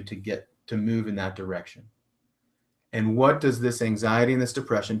for you to get to move in that direction? And what does this anxiety and this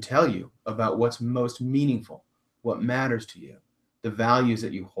depression tell you about what's most meaningful, what matters to you, the values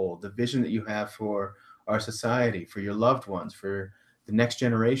that you hold, the vision that you have for our society, for your loved ones, for the next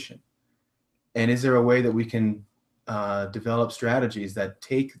generation? And is there a way that we can develop strategies that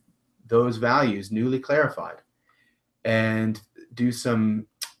take those values newly clarified and do some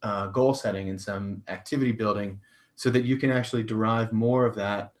goal setting and some activity building so that you can actually derive more of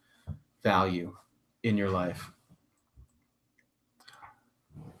that value in your life?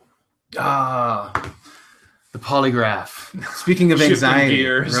 The polygraph. Speaking of anxiety,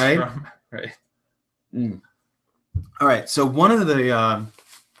 gears right? Right. All right. So one of the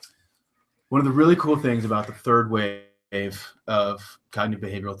really cool things about the third wave of cognitive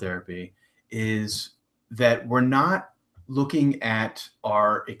behavioral therapy is that we're not looking at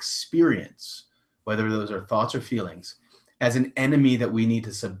our experience, whether those are thoughts or feelings, as an enemy that we need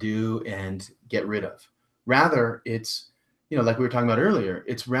to subdue and get rid of. Rather, it's, like we were talking about earlier,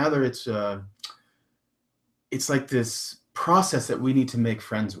 it's like this process that we need to make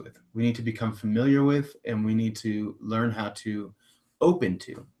friends with. We need to become familiar with, and we need to learn how to open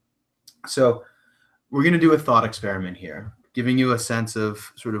to. So we're going to do a thought experiment here, giving you a sense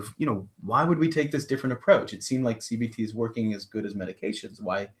of sort of, why would we take this different approach? It seemed like CBT is working as good as medications.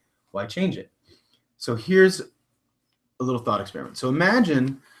 Why change it? So here's a little thought experiment. So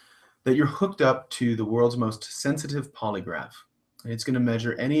imagine that you're hooked up to the world's most sensitive polygraph. It's going to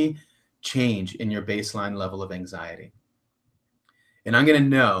measure any change in your baseline level of anxiety. And I'm going to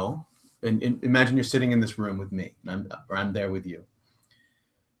know, and imagine you're sitting in this room with me, and I'm there with you.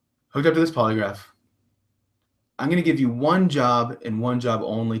 Hooked up to this polygraph. I'm going to give you one job and one job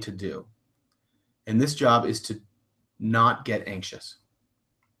only to do. And this job is to not get anxious.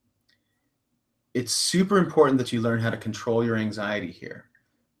 It's super important that you learn how to control your anxiety here,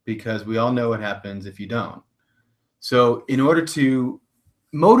 because we all know what happens if you don't. So in order to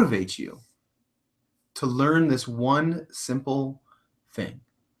motivate you to learn this one simple thing,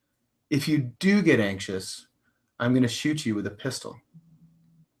 if you do get anxious, I'm going to shoot you with a pistol.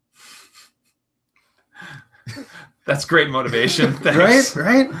 That's great motivation. Thanks.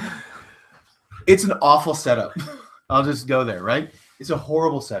 Right? It's an awful setup. I'll just go there, right? It's a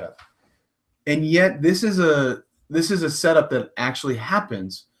horrible setup. And yet this is a setup that actually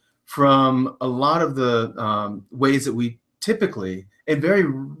happens from a lot of the ways that we typically and very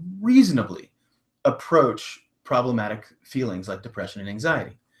reasonably approach problematic feelings like depression and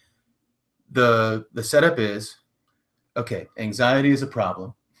anxiety. The setup is, okay, anxiety is a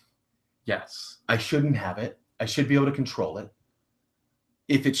problem. Yes. I shouldn't have it. I should be able to control it.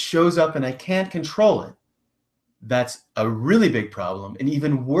 If it shows up and I can't control it, that's a really big problem, and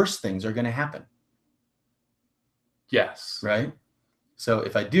even worse things are going to happen. Yes. Right? So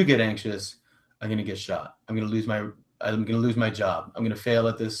if I do get anxious, I'm going to get shot. I'm going to lose my job. I'm going to fail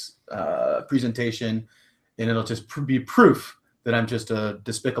at this presentation, and it'll just be proof that I'm just a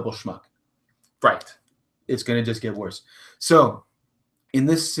despicable schmuck. Right. It's going to just get worse. So in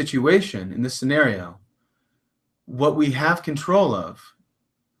this situation, in this scenario, what we have control of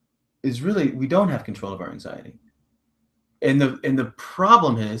is really, we don't have control of our anxiety. And the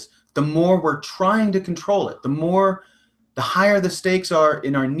problem is, the more we're trying to control it, the higher the stakes are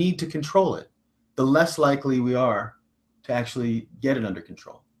in our need to control it, the less likely we are to actually get it under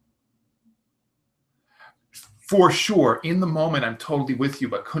control. For sure. In the moment, I'm totally with you,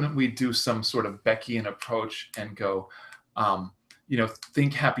 but couldn't we do some sort of Beckian approach and go,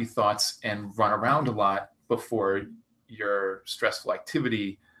 think happy thoughts and run around a lot before your stressful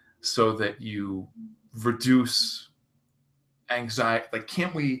activity so that you reduce anxiety? Like,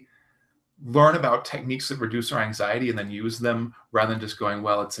 can't we learn about techniques that reduce our anxiety and then use them rather than just going,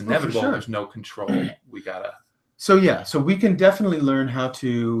 well, it's inevitable. Sure. There's no control. We gotta. So we can definitely learn how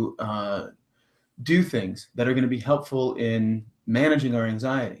to do things that are going to be helpful in managing our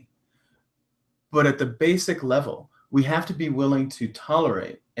anxiety. But at the basic level, we have to be willing to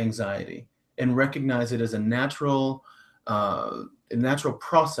tolerate anxiety and recognize it as a natural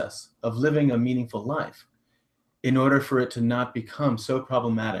process of living a meaningful life, in order for it to not become so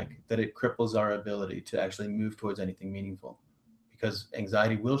problematic that it cripples our ability to actually move towards anything meaningful, because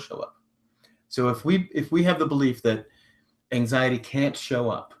anxiety will show up. So if we have the belief that anxiety can't show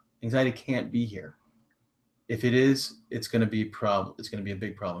up, anxiety can't be here, if it is, it's going to be a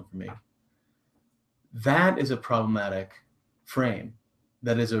big problem for me. That is a problematic frame.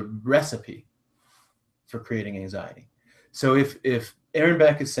 That is a recipe for creating anxiety. So if Aaron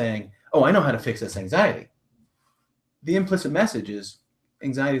Beck is saying, oh, I know how to fix this anxiety, the implicit message is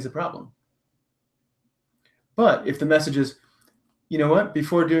anxiety is a problem. But if the message is, you know what,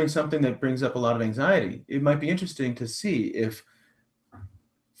 before doing something that brings up a lot of anxiety, it might be interesting to see if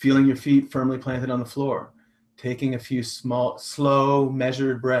feeling your feet firmly planted on the floor, taking a few small, slow,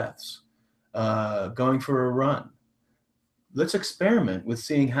 measured breaths, going for a run, let's experiment with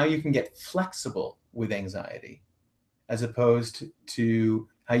seeing how you can get flexible with anxiety, as opposed to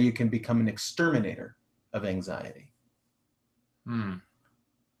how you can become an exterminator of anxiety.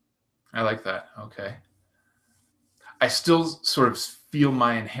 I like that. Okay. I still sort of feel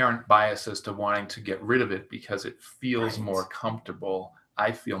my inherent bias as to wanting to get rid of it because it feels more comfortable.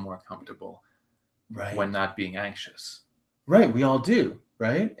 I feel more comfortable when not being anxious. Right. We all do.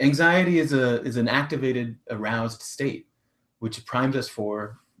 Right. Anxiety is an activated, aroused state, which primes us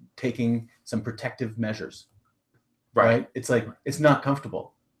for taking some protective measures. Right. It's like, it's not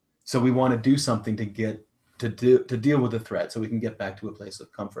comfortable. So we want to do something to deal with the threat so we can get back to a place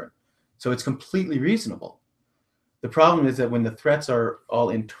of comfort. So it's completely reasonable. The problem is that when the threats are all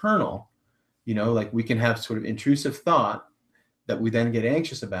internal, like we can have sort of intrusive thought that we then get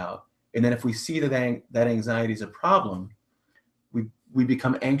anxious about. And then if we see that anxiety is a problem, we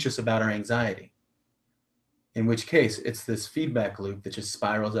become anxious about our anxiety, in which case it's this feedback loop that just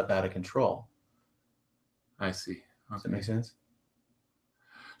spirals up out of control. I see. Okay. Does that make sense?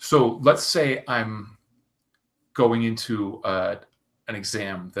 So let's say I'm going into an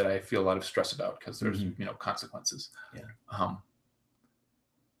exam that I feel a lot of stress about because there's consequences. Yeah.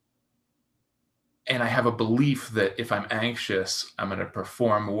 And I have a belief that if I'm anxious, I'm going to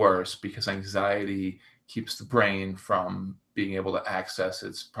perform worse because anxiety keeps the brain from being able to access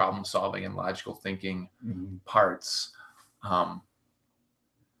its problem solving and logical thinking parts.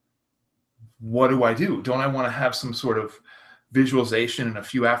 What do I do? Don't I want to have some sort of visualization and a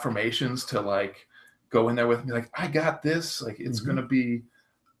few affirmations to like go in there with me? Like, I got this, like, it's going to be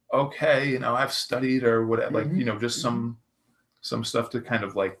okay. I've studied or whatever, just some stuff to kind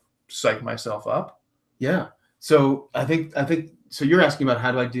of like psych myself up. Yeah. So I think, so you're asking about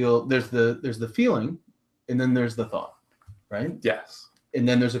how do I deal, there's the feeling and then there's the thought, right? Yes. And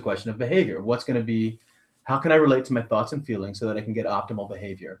then there's a question of behavior. How can I relate to my thoughts and feelings so that I can get optimal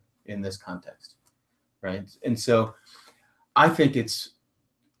behavior in this context, right? And so I think it's,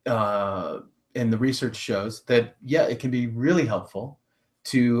 and the research shows that, it can be really helpful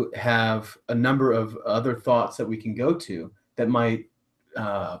to have a number of other thoughts that we can go to that might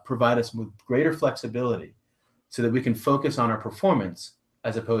provide us with greater flexibility so that we can focus on our performance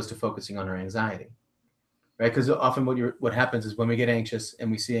as opposed to focusing on our anxiety, right? Because often what happens is when we get anxious and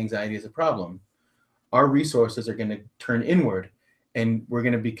we see anxiety as a problem, our resources are going to turn inward and we're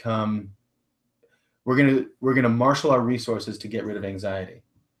going to marshal our resources to get rid of anxiety.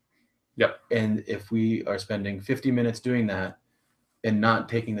 Yep. And if we are spending 50 minutes doing that and not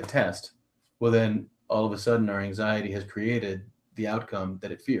taking the test, well, then all of a sudden our anxiety has created the outcome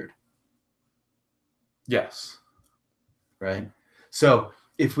that it feared. Yes. Right. So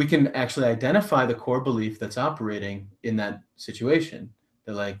if we can actually identify the core belief that's operating in that situation,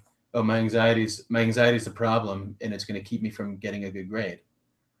 they're like, oh, my anxiety is the problem and it's going to keep me from getting a good grade.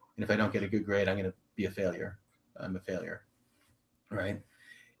 And if I don't get a good grade, I'm going to be a failure. I'm a failure. Right.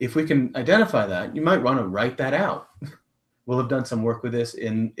 If we can identify that, you might want to write that out. We'll have done some work with this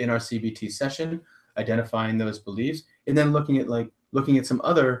in our CBT session, identifying those beliefs, and then looking at some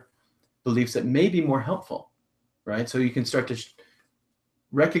other beliefs that may be more helpful, right? So you can start to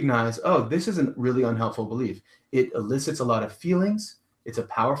recognize, oh, this is a really unhelpful belief. It elicits a lot of feelings. It's a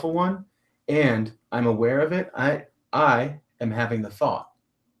powerful one, and I'm aware of it. I am having the thought,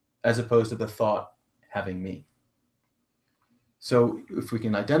 as opposed to the thought having me. So if we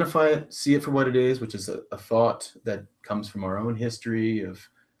can identify it, see it for what it is, which is a thought that comes from our own history of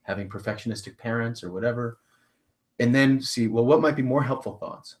having perfectionistic parents or whatever, and then see, well, what might be more helpful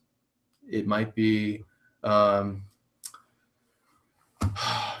thoughts? It might be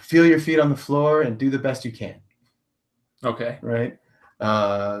feel your feet on the floor and do the best you can. Okay. Right?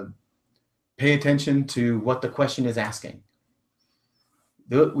 Pay attention to what the question is asking.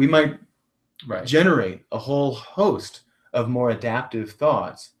 We might generate a whole host of more adaptive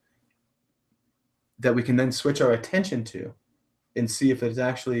thoughts that we can then switch our attention to and see if it's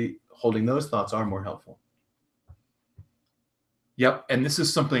actually holding those thoughts are more helpful. Yep. And this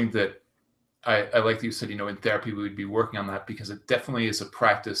is something that I like that you said, in therapy, we would be working on that because it definitely is a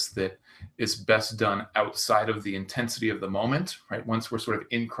practice that is best done outside of the intensity of the moment, right? Once we're sort of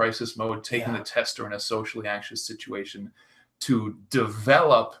in crisis mode, taking the test or in a socially anxious situation, to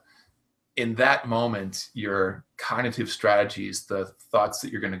develop in that moment your cognitive strategies, the thoughts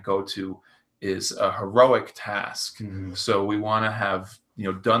that you're going to go to, is a heroic task. Mm-hmm. So we want to have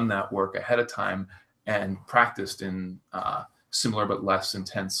done that work ahead of time and practiced in similar but less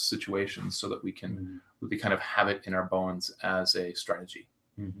intense situations, so that we can really kind of have it in our bones as a strategy.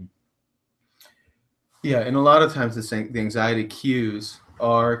 Mm-hmm. Yeah, and a lot of times the anxiety cues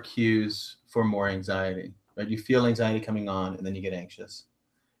are cues for more anxiety, right? You feel anxiety coming on, and then you get anxious.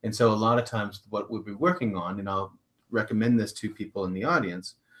 And so a lot of times what we'll be working on, and I'll recommend this to people in the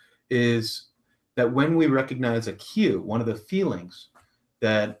audience, is that when we recognize a cue, one of the feelings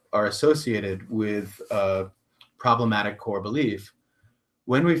that are associated with a problematic core belief,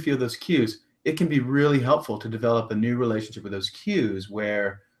 when we feel those cues, it can be really helpful to develop a new relationship with those cues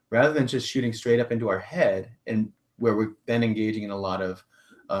where rather than just shooting straight up into our head and where we're then engaging in a lot of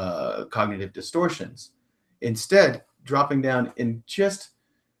cognitive distortions, instead dropping down and just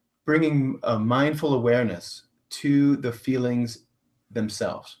bringing a mindful awareness to the feelings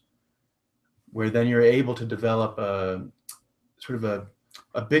themselves, where then you're able to develop a sort of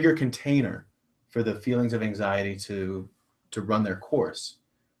a bigger container for the feelings of anxiety to run their course,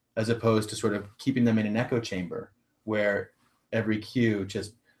 as opposed to sort of keeping them in an echo chamber where every cue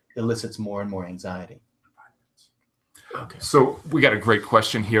just elicits more and more anxiety. Okay. So we got a great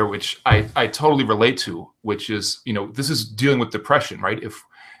question here, which I totally relate to, which is, this is dealing with depression, right?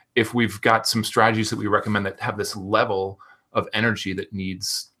 If we've got some strategies that we recommend that have this level of energy that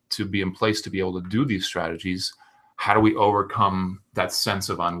needs to be in place to be able to do these strategies, how do we overcome that sense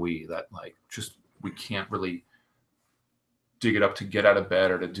of ennui that we can't really dig it up to get out of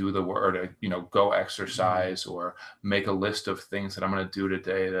bed or to do the work or to, go exercise or make a list of things that I'm going to do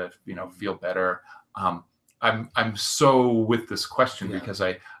today to, feel better. I'm so with this question because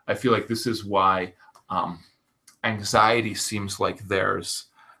I feel like this is why anxiety seems like there's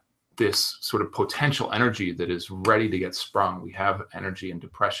this sort of potential energy that is ready to get sprung. We have energy, and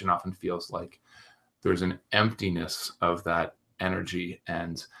depression often feels like there's an emptiness of that energy.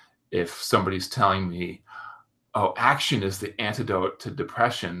 And if somebody's telling me, oh, action is the antidote to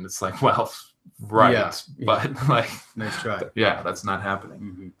depression, it's like, well, right. But nice try. Yeah, that's not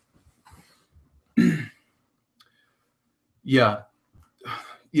happening. Mm-hmm. Yeah.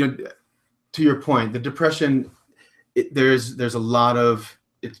 To your point, the depression, there's a lot of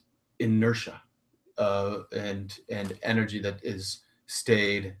inertia and energy that is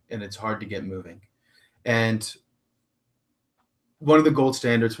stayed, and it's hard to get moving. And one of the gold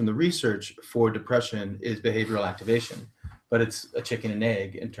standards from the research for depression is behavioral activation, but it's a chicken and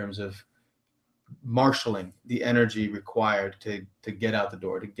egg in terms of marshaling the energy required to get out the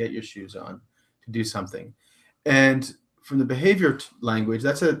door, to get your shoes on, to do something. And from the behavior language,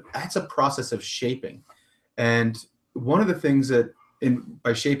 that's a process of shaping. And one of the things that,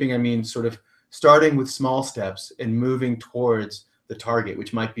 by shaping, I mean sort of starting with small steps and moving towards the target,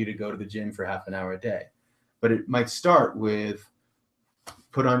 which might be to go to the gym for half an hour a day. But it might start with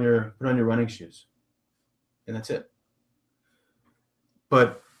put on your running shoes, and that's it.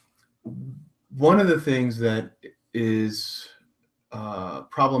 But one of the things that is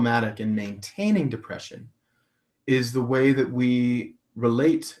problematic in maintaining depression is the way that we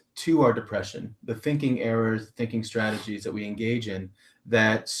relate to our depression, the thinking errors, thinking strategies that we engage in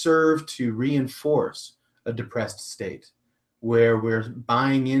that serve to reinforce a depressed state, where we're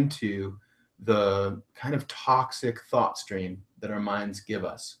buying into the kind of toxic thought stream that our minds give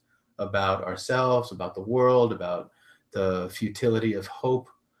us about ourselves, about the world, about the futility of hope.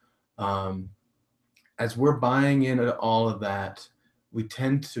 As we're buying into all of that, we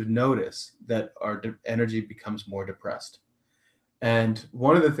tend to notice that our energy becomes more depressed. And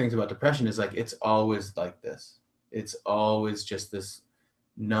one of the things about depression is it's always like this. It's always just this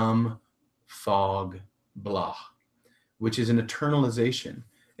numb fog blah, which is an eternalization.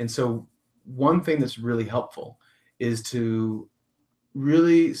 And so one thing that's really helpful is to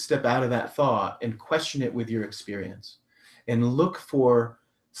really step out of that thought and question it with your experience and look for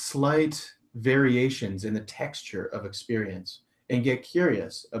slight variations in the texture of experience and get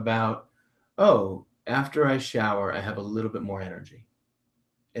curious about, oh, after I shower, I have a little bit more energy.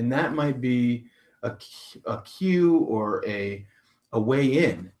 And that might be a cue or a way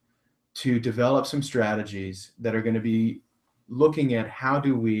in to develop some strategies that are going to be looking at how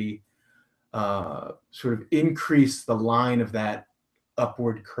do we sort of increase the line of that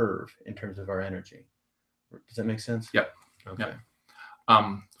upward curve in terms of our energy. Does that make sense? Yep. Okay. Yep.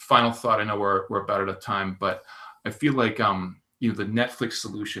 Final thought. I know we're about out of time, but I feel like the Netflix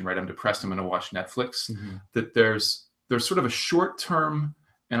solution, right? I'm depressed, I'm going to watch Netflix. Mm-hmm. That there's sort of a short-term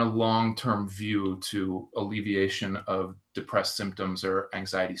and a long-term view to alleviation of depressed symptoms or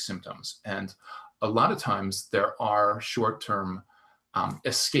anxiety symptoms. And a lot of times there are short-term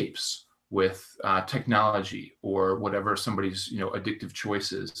escapes with technology or whatever somebody's addictive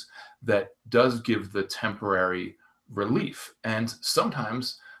choices that does give the temporary relief. And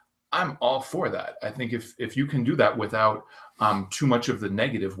sometimes I'm all for that. I think if you can do that without too much of the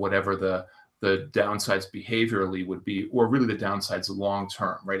negative, whatever the downsides behaviorally would be, or really the downsides long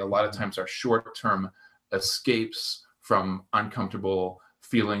term, right? A lot of times our short term escapes from uncomfortable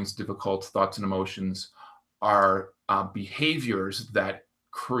feelings, difficult thoughts and emotions are behaviors that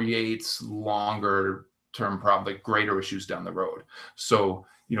creates longer term problem, like greater issues down the road. So,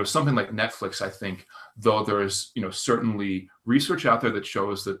 something like Netflix, I think, though there's, certainly research out there that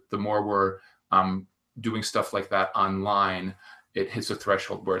shows that the more we're doing stuff like that online, it hits a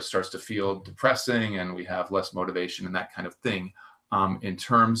threshold where it starts to feel depressing and we have less motivation and that kind of thing. In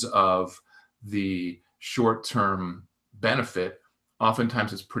terms of the short-term benefit,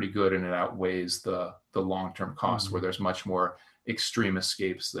 oftentimes it's pretty good and it outweighs the long-term costs, where there's much more extreme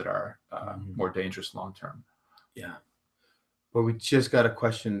escapes that are more dangerous long-term. Yeah. Well, we just got a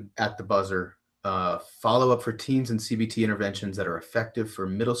question at the buzzer. Follow-up for teens and CBT interventions that are effective for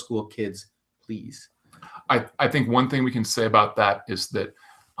middle school kids, please. I think one thing we can say about that is that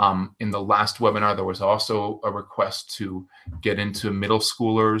in the last webinar, there was also a request to get into middle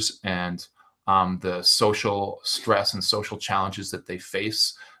schoolers and the social stress and social challenges that they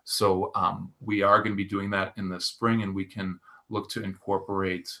face. So we are going to be doing that in the spring, and we can look to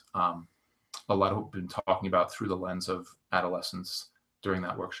incorporate a lot of what we've been talking about through the lens of adolescence during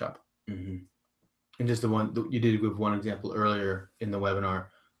that workshop. Mm-hmm. And just the one you did give one example earlier in the webinar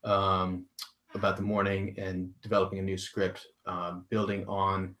about the morning and developing a new script, building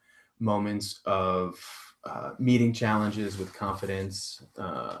on moments of meeting challenges with confidence.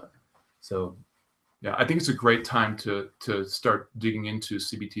 So yeah, I think it's a great time to start digging into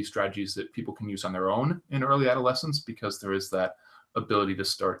CBT strategies that people can use on their own in early adolescence, because there is that ability to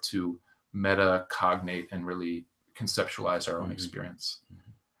start to meta-cognate and really conceptualize our own experience.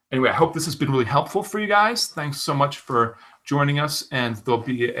 Anyway, I hope this has been really helpful for you guys. Thanks so much for joining us, and there'll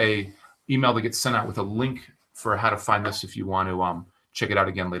be a email that gets sent out with a link for how to find this if you want to check it out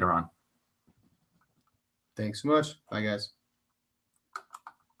again later on. Thanks so much. Bye, guys.